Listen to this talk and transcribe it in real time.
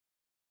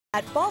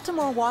At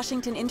Baltimore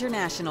Washington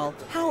International,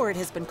 Howard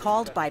has been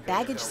called by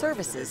baggage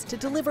services to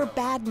deliver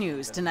bad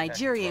news to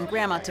Nigerian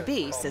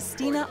grandma-to-be,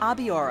 Sistina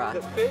Abiora.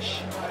 The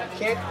fish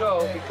can't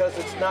go because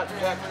it's not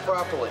packed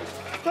properly.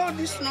 Call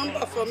this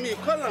number for me.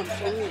 Call him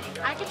for me.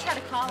 I could try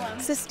to call him.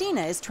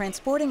 Sistina is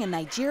transporting a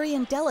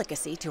Nigerian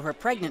delicacy to her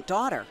pregnant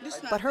daughter,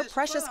 but her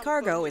precious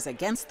cargo is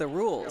against the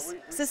rules.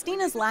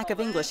 Sistina's lack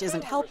of English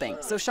isn't helping,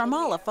 so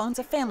Sharmala phones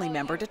a family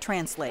member to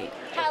translate.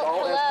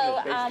 Hello,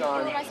 who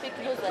am I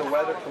speaking to? Who's this? The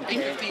weather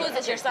complaint. Who's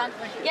this, your son?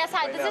 Yes,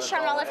 hi, this is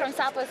Sharmala from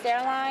Southwest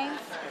Airlines.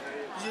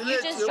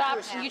 You just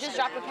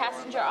dropped a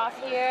passenger off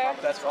here.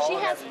 She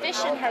has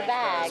fish in her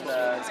bag.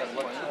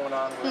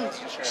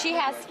 She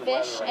has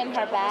fish in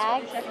her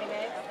bag.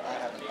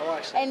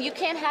 And you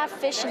can't have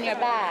fish in your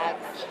bag.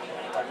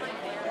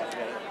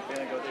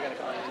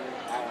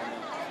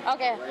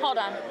 Okay, hold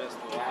on.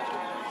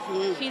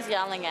 He's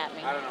yelling at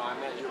me. I don't know, I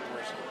met you in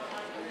person.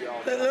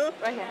 Hello?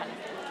 Right here, honey.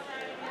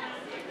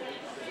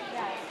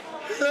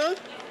 Hello?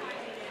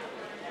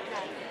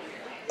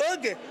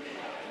 Okay.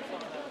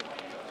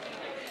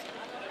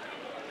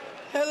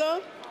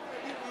 Hello?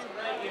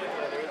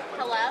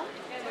 Hello?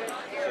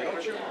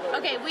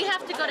 Okay, we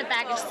have to go to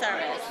baggage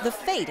service. The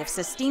fate of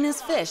Sistina's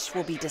fish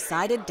will be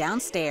decided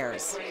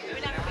downstairs.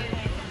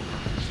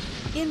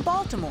 In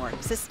Baltimore,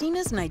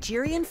 Sistina's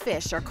Nigerian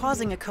fish are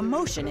causing a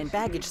commotion in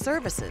baggage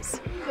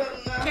services.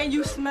 Can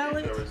you smell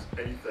it?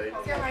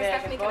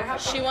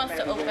 She wants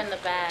to open the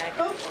bag.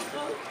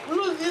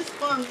 Look, this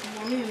one's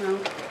for me now.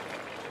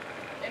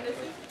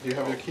 Do you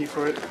have your key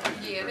for it?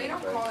 Yeah, they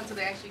don't call until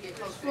they actually get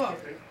close to it.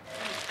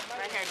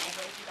 Right here, Nick.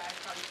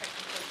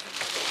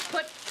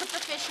 Put the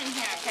fish in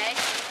here, okay?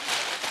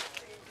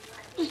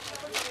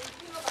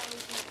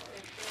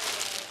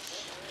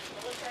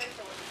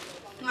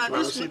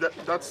 Well, see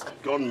that's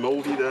gone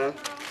moldy there.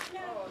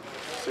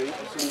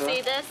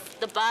 See this?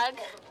 The bug?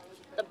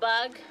 The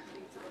bug?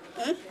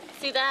 Huh?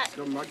 See that?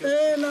 No,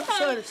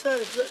 sorry.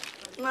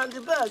 Not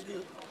the bag.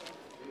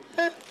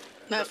 Huh?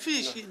 Not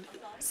fish.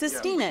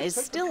 Sistina is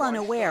still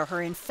unaware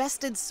her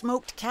infested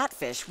smoked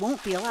catfish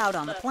won't be allowed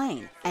on the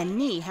plane, and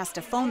Nee has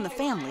to phone the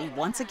family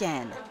once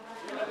again.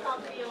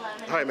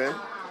 Hi, ma'am.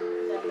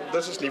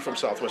 This is Nee from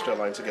Southwest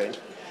Airlines again.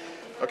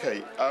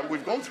 Okay,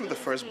 we've gone through the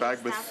first bag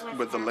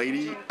with the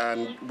lady,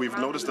 and we've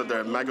noticed that there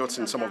are maggots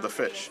in some of the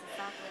fish.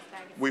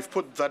 We've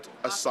put that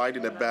aside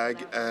in a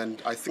bag,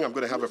 and I think I'm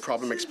going to have a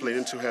problem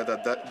explaining to her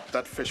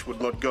that fish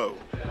would not go.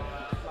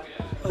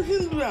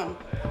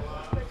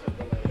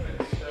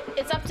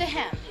 It's up to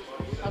him,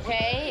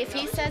 okay? If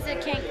he says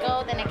it can't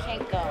go, then it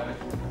can't go.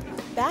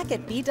 Back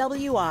at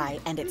BWI,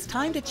 and it's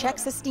time to check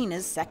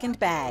Sistina's second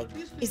bag.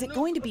 Is it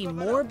going to be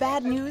more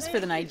bad news for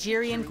the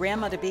Nigerian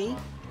grandma-to-be?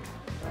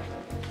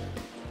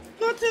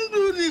 Nothing to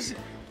do this.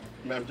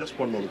 Ma'am, just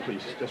one moment,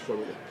 please. Just for a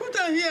minute. Put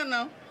her here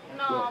now.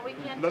 No, we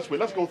can't. Let's wait.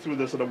 Let's go through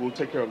this, and then we'll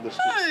take care of this.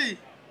 Hey!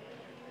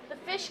 The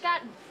fish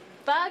got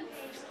bugs.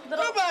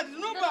 Nobody.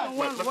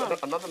 Wait,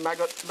 look, another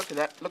maggot. Look at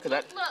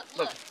that.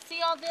 Look.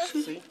 See all this?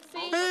 See?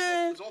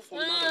 Hey! It's all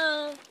falling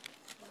out.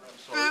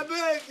 I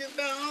beg you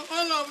now.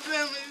 All of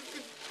them.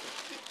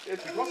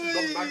 It's because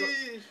it's got maggot.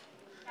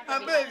 I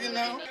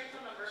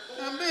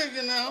beg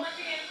you now.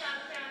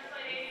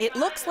 It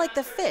looks like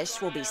the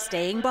fish will be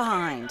staying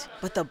behind,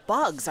 but the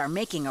bugs are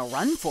making a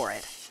run for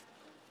it.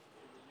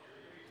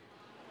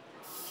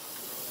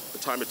 The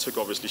time it took,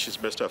 obviously,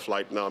 she's missed her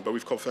flight now, but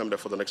we've confirmed her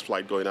for the next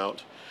flight going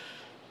out.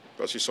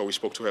 As you saw, we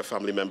spoke to her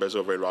family members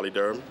over in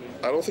Raleigh-Durham.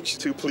 I don't think she's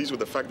too pleased with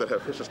the fact that her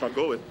fish is not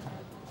going.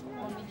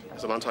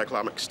 It's an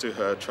anticlimax to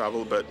her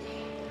travel, but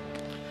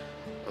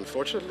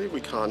unfortunately,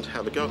 we can't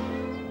have it go.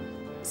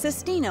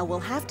 Sistina will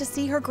have to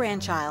see her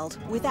grandchild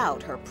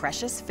without her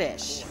precious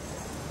fish.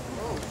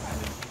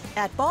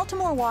 At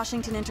Baltimore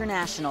Washington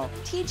International,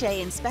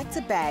 TJ inspects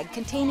a bag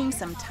containing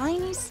some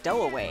tiny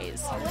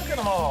stowaways. Look at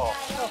them all.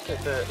 Look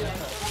at that.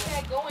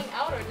 Going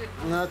out or did...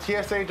 No,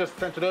 TSA just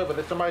sent it over.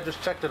 Somebody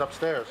just checked it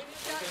upstairs.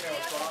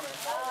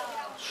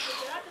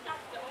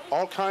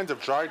 All kinds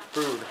of dried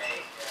food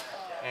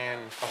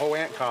and a whole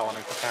ant colony,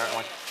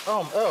 apparently.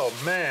 Oh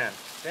man,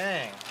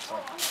 dang.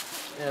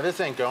 Yeah, this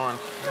ain't going.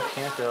 It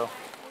can't go.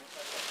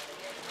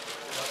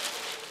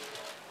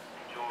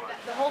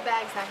 The whole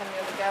bag's not going to be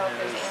able to go if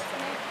there's ants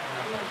in it.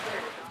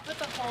 Put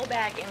the whole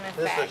bag in this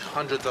There's bag. like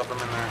hundreds of them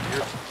in there.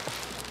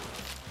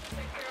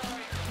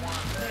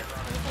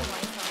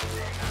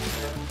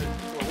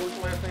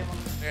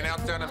 They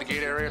announced down in the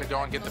gate area to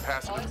go and get the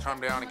passengers to come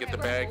down and get the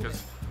bag,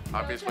 because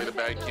obviously the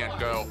bag can't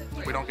go.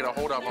 If we don't get a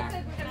hold of them,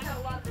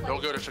 they'll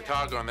go to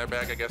Chicago, and their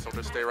bag, I guess, will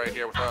just stay right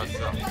here with us.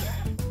 So.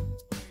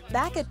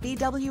 Back at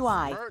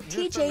BWI,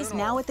 TJ's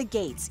now at the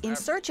gates in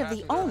search of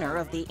the owner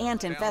of the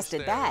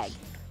ant-infested bag.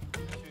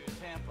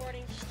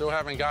 Still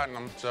haven't gotten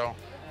them, so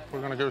we're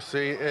gonna go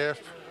see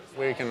if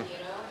we can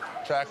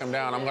track them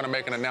down. I'm gonna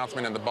make an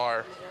announcement in the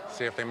bar,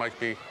 see if they might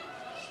be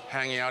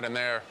hanging out in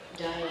there.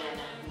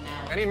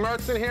 Any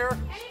Mercs in here?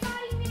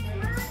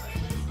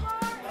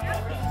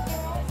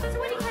 So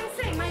what are you trying to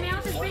say? My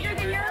mouth is bigger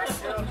than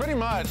yours? Pretty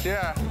much,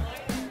 yeah.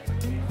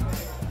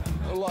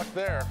 No luck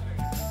there.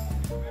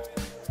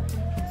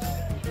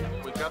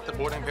 got the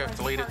boarding pass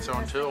deleted, so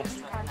until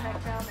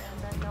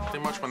pretty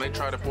much when they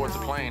try to board the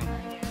plane,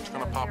 it's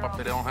going to pop up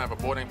that they don't have a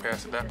boarding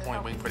pass. At that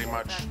point, we can pretty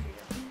much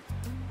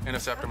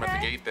intercept them at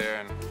the gate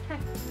there and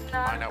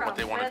find out what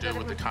they want to do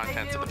with the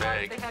contents of the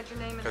bag.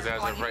 Because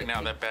as of right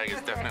now, that bag is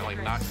definitely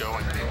not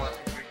going anywhere.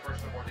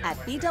 At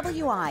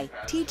BWI,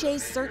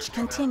 TJ's search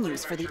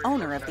continues for the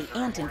owner of the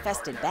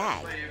ant-infested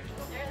bag.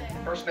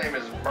 First name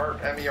is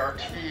Mert,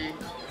 M-E-R-T.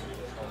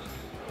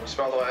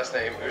 Spell the last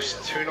name,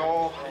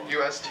 Ustunal,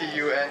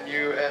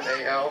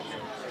 U-S-T-U-N-U-N-A-L.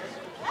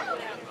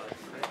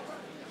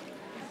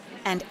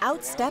 And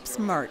out steps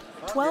Mert,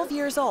 12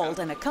 years old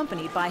and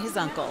accompanied by his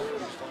uncle.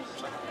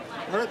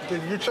 Mert,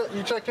 did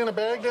you check in a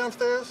bag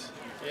downstairs?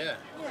 Yeah.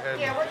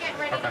 Yeah, we're getting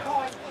ready to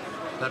go.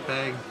 That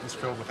bag is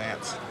filled with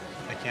ants.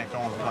 They can't go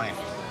on the plane.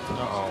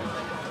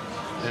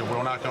 Uh-oh. They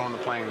will not go on the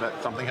plane.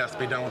 Something has to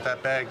be done with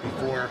that bag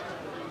before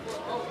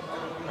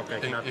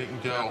it can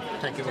go.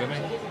 Take it with me?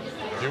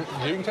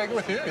 You can take it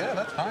with you? Yeah,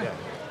 that's fine. Yeah.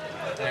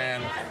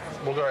 And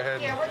we'll go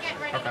ahead. Yeah, we're getting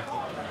ready to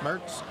go.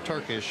 Mert's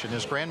Turkish, and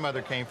his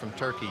grandmother came from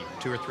Turkey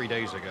 2 or 3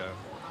 days ago.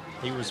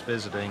 He was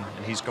visiting,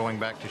 and he's going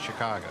back to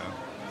Chicago.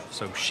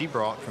 So she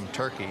brought from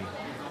Turkey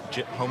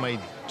homemade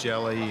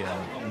jelly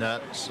and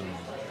nuts and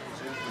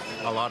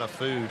a lot of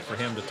food for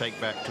him to take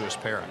back to his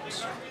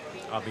parents.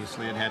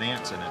 Obviously, it had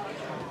ants in it.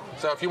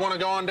 So if you want to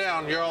go on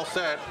down, you're all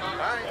set. All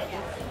right.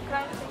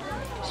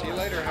 See you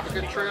later. Have a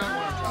good trip.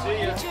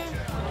 See ya.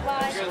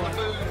 Bye.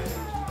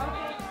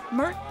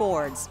 Mert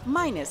boards,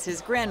 minus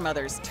his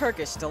grandmother's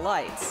Turkish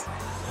delights.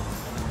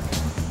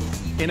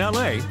 In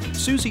LA,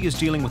 Susie is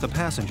dealing with a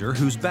passenger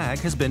whose bag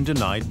has been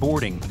denied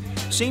boarding.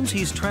 Seems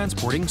he's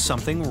transporting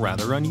something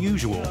rather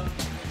unusual.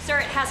 Sir,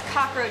 it has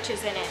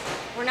cockroaches in it.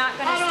 We're not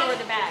going to store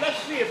the bag.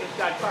 Let's see if it's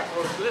got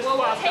cockroaches. Let's Well,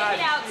 go we'll outside.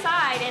 take it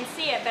outside and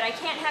see it, but I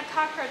can't have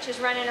cockroaches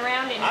running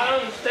around in I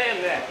here.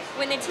 understand that.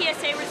 When the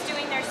TSA was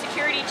doing their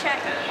security check,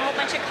 a whole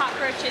bunch of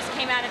cockroaches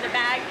came out of the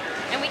bag,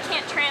 and we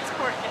can't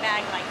transport the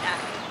bag like that.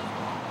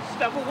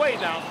 Step away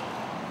now.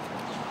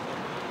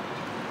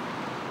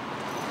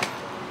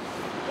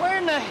 Where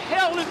in the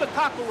hell is the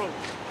cockroach?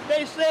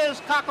 They say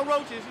there's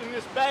cockroaches in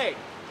this bag.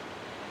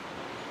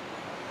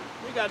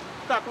 We got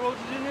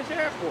cockroaches in this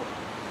airport.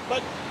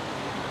 But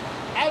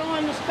I don't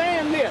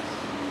understand this.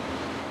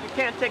 You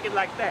can't take it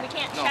like that. We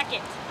can't check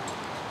it.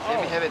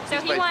 Let me have it So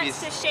piece he by wants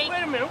piece. to shake.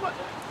 Wait a minute. What?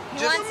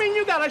 He You wants- mean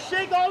you gotta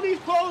shake all these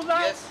clothes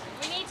out? Yes.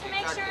 We need to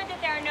make sure that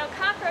there are no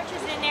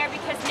cockroaches in there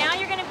because now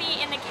you're going to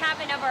be in the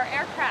cabin of our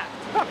aircraft.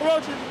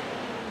 Cockroaches.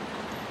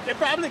 They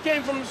probably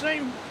came from the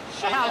same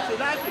house as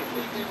I did.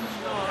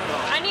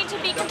 I need to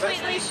be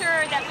completely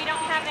sure that we don't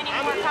have any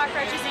more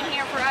cockroaches in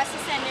here for us to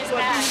send this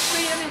What, do back. you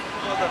see any?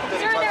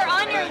 Sir, they're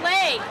on your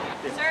leg.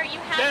 Sir, you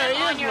have There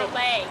them on is your no-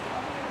 leg.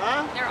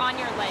 Huh? They're on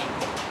your leg.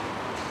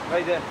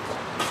 Right there.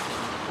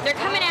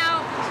 They're coming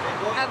out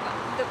of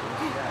the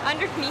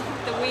underneath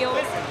the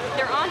wheels.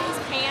 They're on his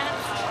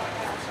pants.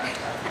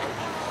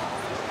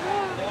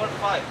 They were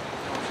 5.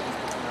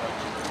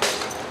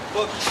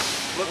 Look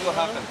what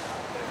happened.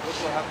 Look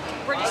what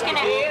happened. We're just gonna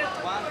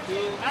 1,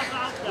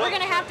 2. we're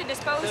gonna have to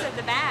dispose of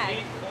the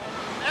bag.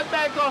 That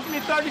bag cost me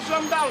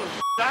 $30-something.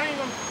 I ain't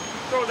gonna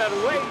throw that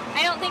away.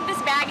 I don't think this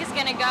bag is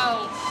gonna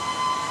go,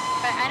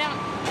 but I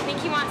don't think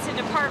he wants to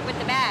depart with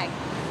the bag.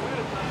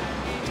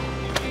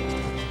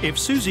 If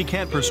Susie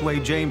can't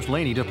persuade James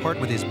Laney to part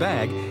with his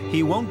bag,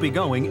 he won't be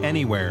going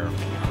anywhere.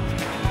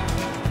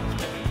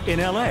 In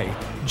LA,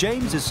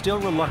 James is still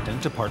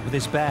reluctant to part with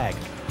his bag,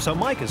 so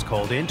Mike is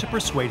called in to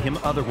persuade him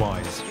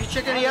otherwise. Did you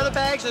check any other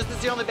bags, or is this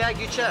the only bag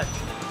you checked?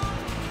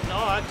 No,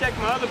 I checked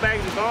my other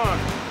bags are gone.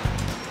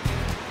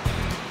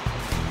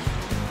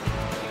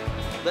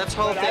 Let's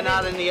hope But I they're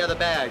not didn't- in the other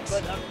bags.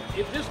 But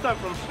if this come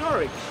from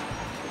storage,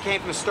 It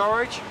came from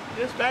storage?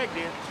 this bag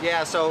did.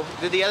 Yeah, so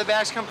did the other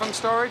bags come from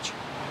storage?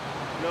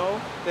 No.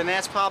 Then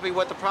that's probably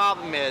what the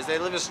problem is. They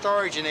live in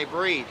storage and they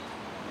breed.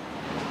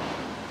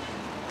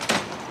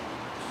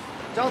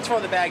 Don't throw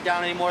the bag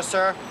down anymore,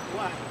 sir.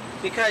 Why?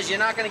 Because you're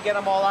not going to get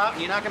them all out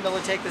and you're not going to be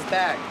able to take this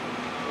bag.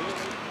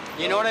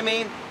 You know what I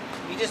mean?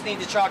 You just need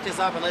to chalk this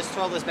up and let's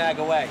throw this bag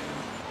away.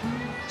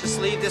 Just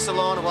leave this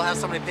alone and we'll have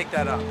somebody pick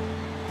that up.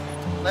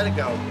 Let it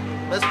go.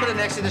 Let's put it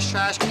next to this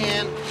trash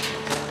can.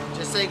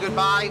 Just say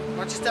goodbye. Why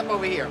don't you step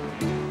over here?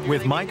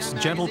 With Mike's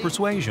gentle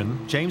persuasion,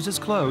 James's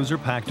clothes are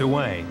packed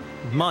away,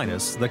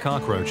 minus the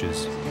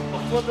cockroaches. A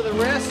flip of the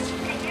wrist.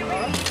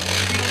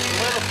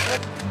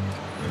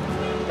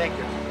 Thank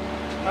you.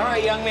 All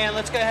right, young man,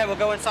 let's go ahead. We'll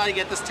go inside and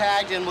get this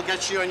tagged and we'll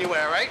get you on your way,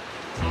 all right?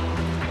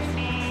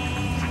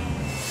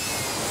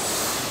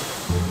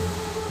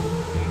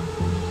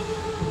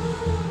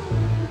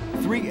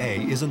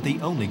 .3A isn't the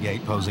only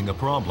gate posing a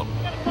problem.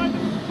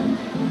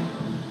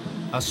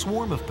 A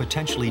swarm of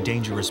potentially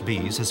dangerous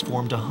bees has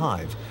formed a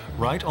hive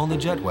right on the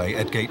jetway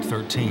at Gate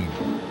 13.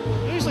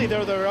 Usually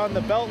they're on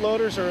the belt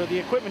loaders or the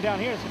equipment down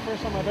here. It's the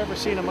first time I've ever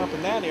seen them up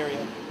in that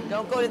area.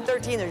 Don't go to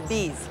 13, there's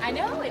bees. I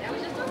know it. I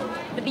was just talking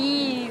about the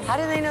bees. How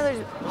do they know there's...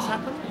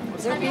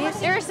 Is there bees?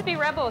 There used to be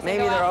rebels.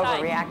 Maybe that go they're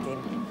outside.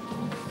 overreacting.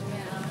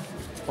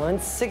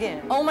 Once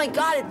again. Oh my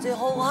God, it's a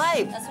whole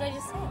hive. That's what I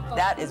just said.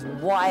 That is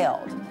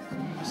wild.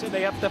 I said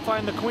they have to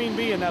find the queen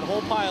bee in that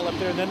whole pile up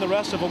there, and then the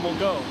rest of them will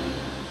go.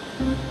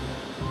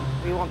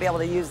 We won't be able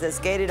to use this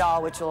gate at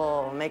all, which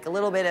will make a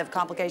little bit of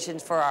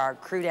complications for our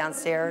crew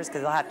downstairs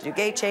because they'll have to do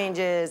gate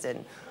changes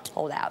and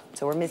hold out.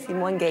 So we're missing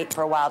one gate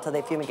for a while till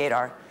they fumigate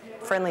our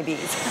friendly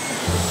bees.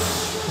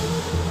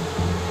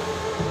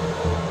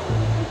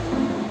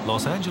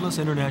 Los Angeles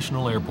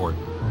International Airport.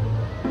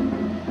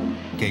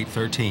 Gate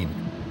 13.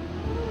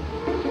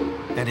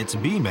 And it's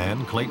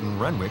bee-man Clayton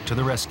Renwick to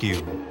the rescue.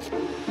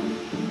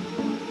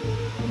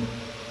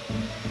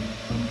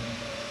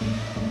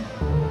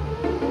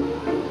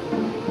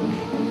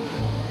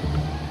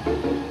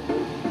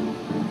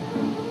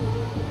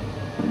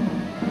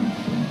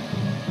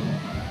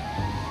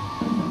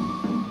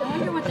 I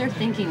wonder what they're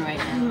thinking right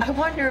now. I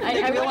wonder if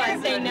they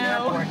realize they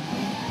know.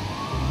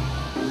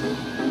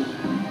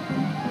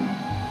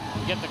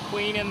 We get the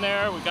queen in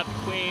there, we got the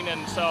queen,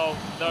 and so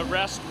the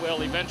rest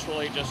will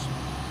eventually just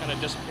kind of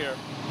disappear.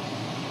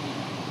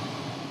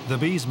 The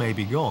bees may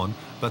be gone,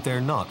 but they're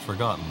not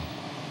forgotten.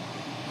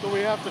 Do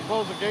we have to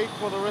close the gate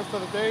for the rest of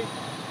the day?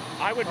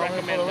 I would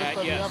recommend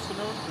that, yes.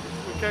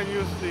 We can't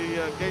use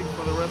the gate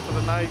for the rest of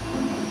the night,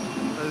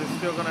 because it's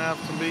still going to have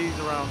some bees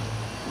around.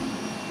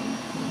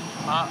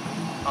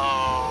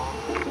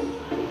 Uh-oh.